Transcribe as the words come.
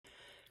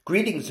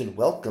Greetings and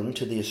welcome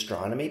to the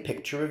Astronomy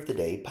Picture of the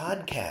Day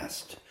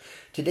podcast.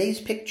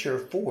 Today's picture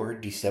for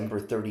December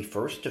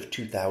 31st of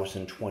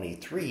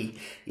 2023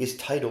 is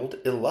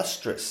titled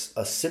Illustris,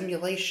 a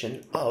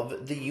simulation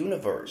of the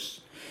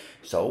universe.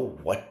 So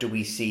what do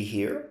we see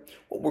here?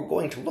 What we're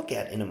going to look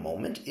at in a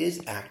moment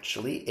is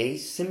actually a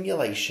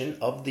simulation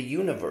of the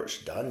universe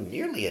done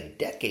nearly a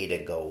decade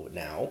ago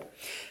now,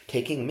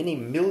 taking many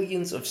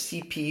millions of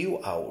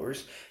CPU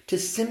hours to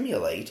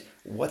simulate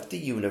what the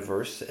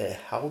universe,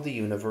 how the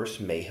universe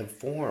may have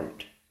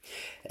formed.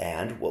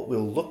 And what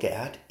we'll look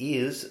at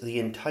is the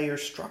entire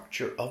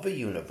structure of a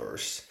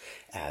universe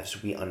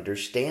as we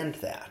understand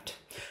that.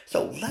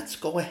 So let's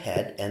go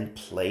ahead and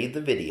play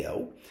the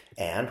video.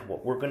 And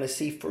what we're going to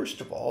see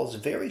first of all is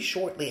very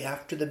shortly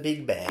after the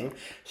Big Bang,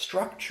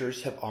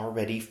 structures have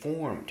already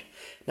formed.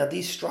 Now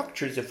these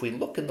structures, if we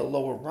look in the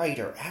lower right,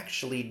 are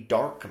actually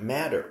dark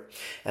matter.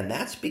 And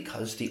that's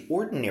because the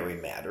ordinary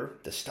matter,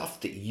 the stuff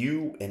that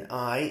you and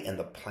I and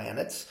the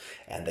planets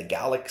and the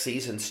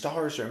galaxies and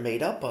stars are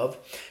made up of,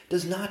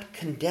 does not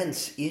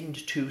condense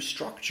into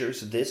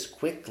structures this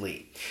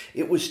quickly.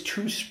 It was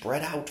too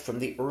spread out from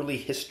the early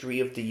history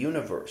of the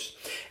universe.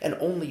 And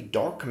only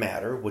dark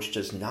matter, which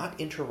does not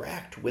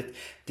interact with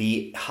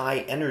the high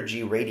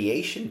energy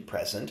radiation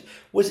present,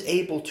 was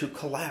able to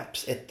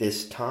collapse at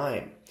this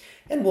time.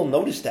 And we'll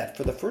notice that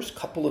for the first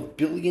couple of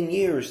billion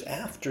years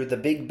after the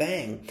Big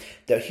Bang,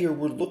 that here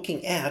we're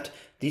looking at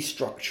the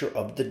structure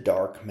of the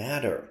dark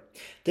matter.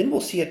 Then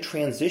we'll see a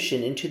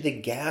transition into the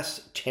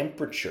gas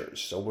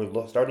temperatures. So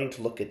we're starting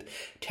to look at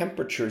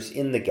temperatures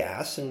in the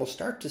gas, and we'll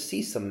start to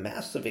see some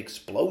massive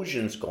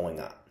explosions going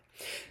on.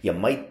 You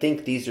might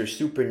think these are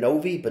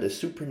supernovae, but a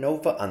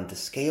supernova on the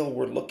scale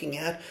we're looking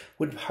at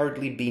would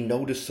hardly be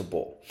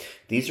noticeable.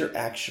 These are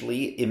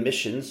actually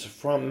emissions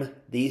from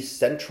these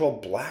central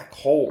black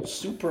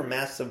holes,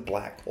 supermassive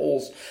black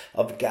holes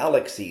of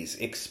galaxies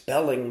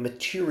expelling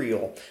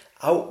material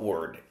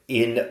outward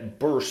in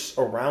bursts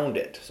around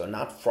it. So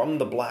not from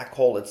the black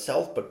hole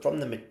itself, but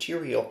from the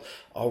material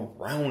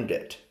around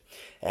it.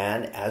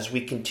 And as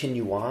we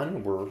continue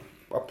on, we're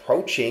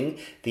approaching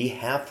the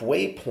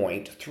halfway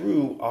point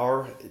through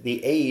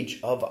the age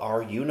of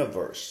our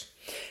universe.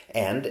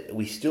 And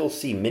we still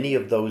see many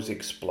of those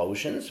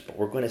explosions, but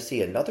we're going to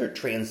see another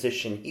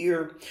transition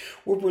here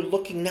where we're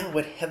looking now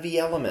at heavy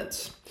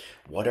elements.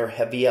 What are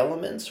heavy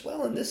elements?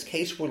 Well, in this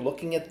case, we're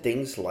looking at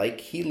things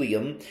like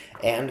helium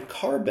and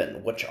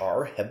carbon, which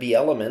are heavy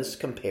elements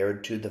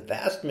compared to the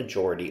vast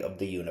majority of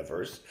the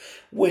universe,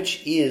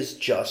 which is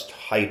just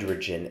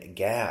hydrogen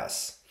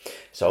gas.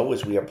 So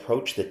as we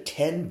approach the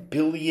 10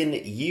 billion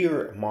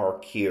year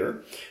mark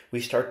here,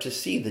 we start to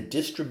see the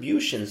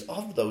distributions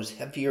of those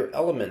heavier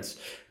elements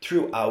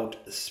throughout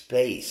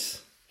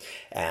space.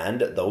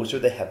 And those are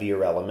the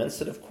heavier elements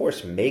that, of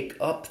course, make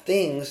up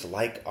things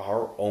like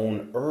our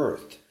own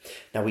Earth.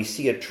 Now we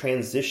see a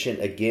transition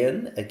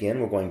again.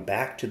 Again, we're going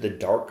back to the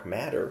dark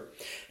matter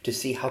to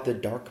see how the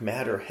dark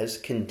matter has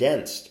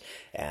condensed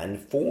and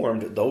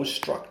formed those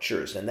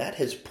structures. And that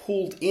has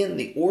pulled in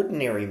the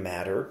ordinary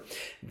matter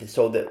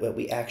so that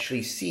we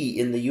actually see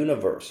in the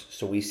universe.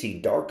 So we see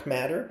dark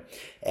matter,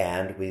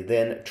 and we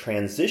then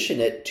transition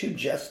it to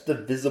just the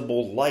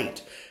visible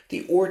light,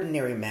 the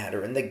ordinary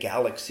matter and the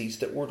galaxies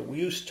that we're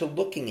used to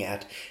looking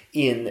at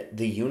in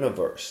the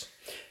universe.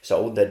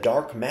 So the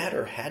dark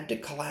matter had to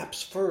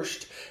collapse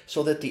first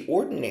so that the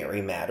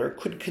ordinary matter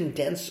could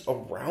condense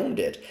around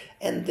it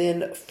and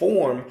then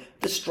form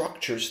the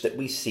structures that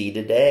we see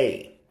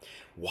today.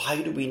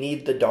 Why do we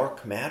need the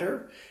dark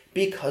matter?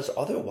 Because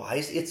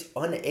otherwise it's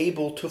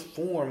unable to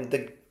form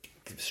the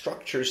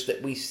structures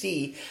that we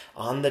see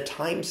on the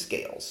time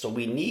scale. So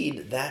we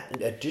need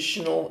that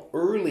additional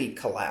early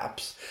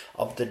collapse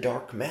of the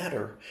dark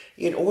matter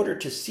in order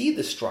to see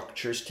the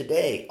structures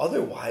today.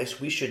 Otherwise,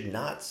 we should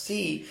not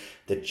see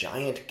the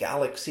giant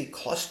galaxy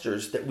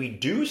clusters that we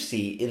do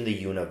see in the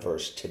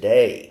universe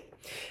today.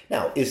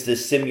 Now, is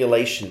this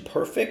simulation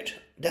perfect?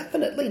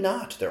 Definitely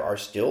not. There are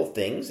still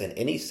things, and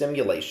any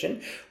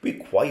simulation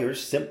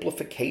requires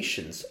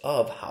simplifications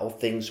of how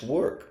things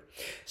work.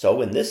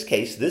 So in this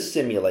case, this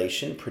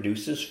simulation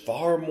produces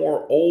far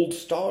more old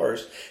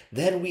stars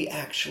than we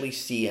actually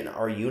see in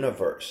our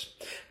universe.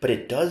 But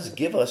it does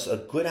give us a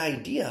good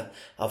idea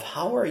of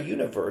how our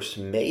universe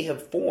may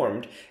have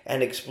formed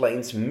and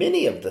explains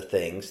many of the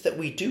things that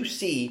we do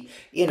see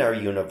in our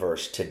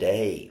universe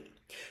today.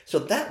 So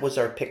that was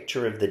our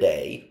picture of the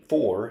day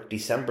for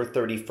December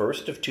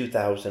 31st of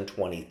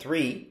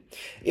 2023.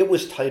 It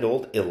was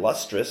titled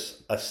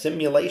Illustris, a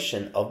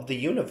simulation of the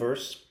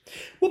universe.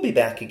 We'll be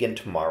back again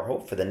tomorrow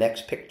for the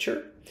next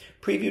picture,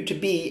 previewed to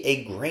be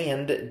a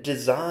grand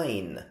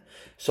design.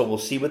 So we'll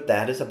see what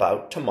that is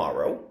about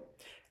tomorrow.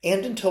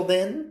 And until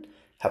then,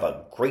 have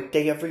a great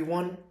day,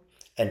 everyone,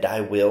 and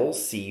I will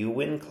see you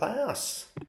in class.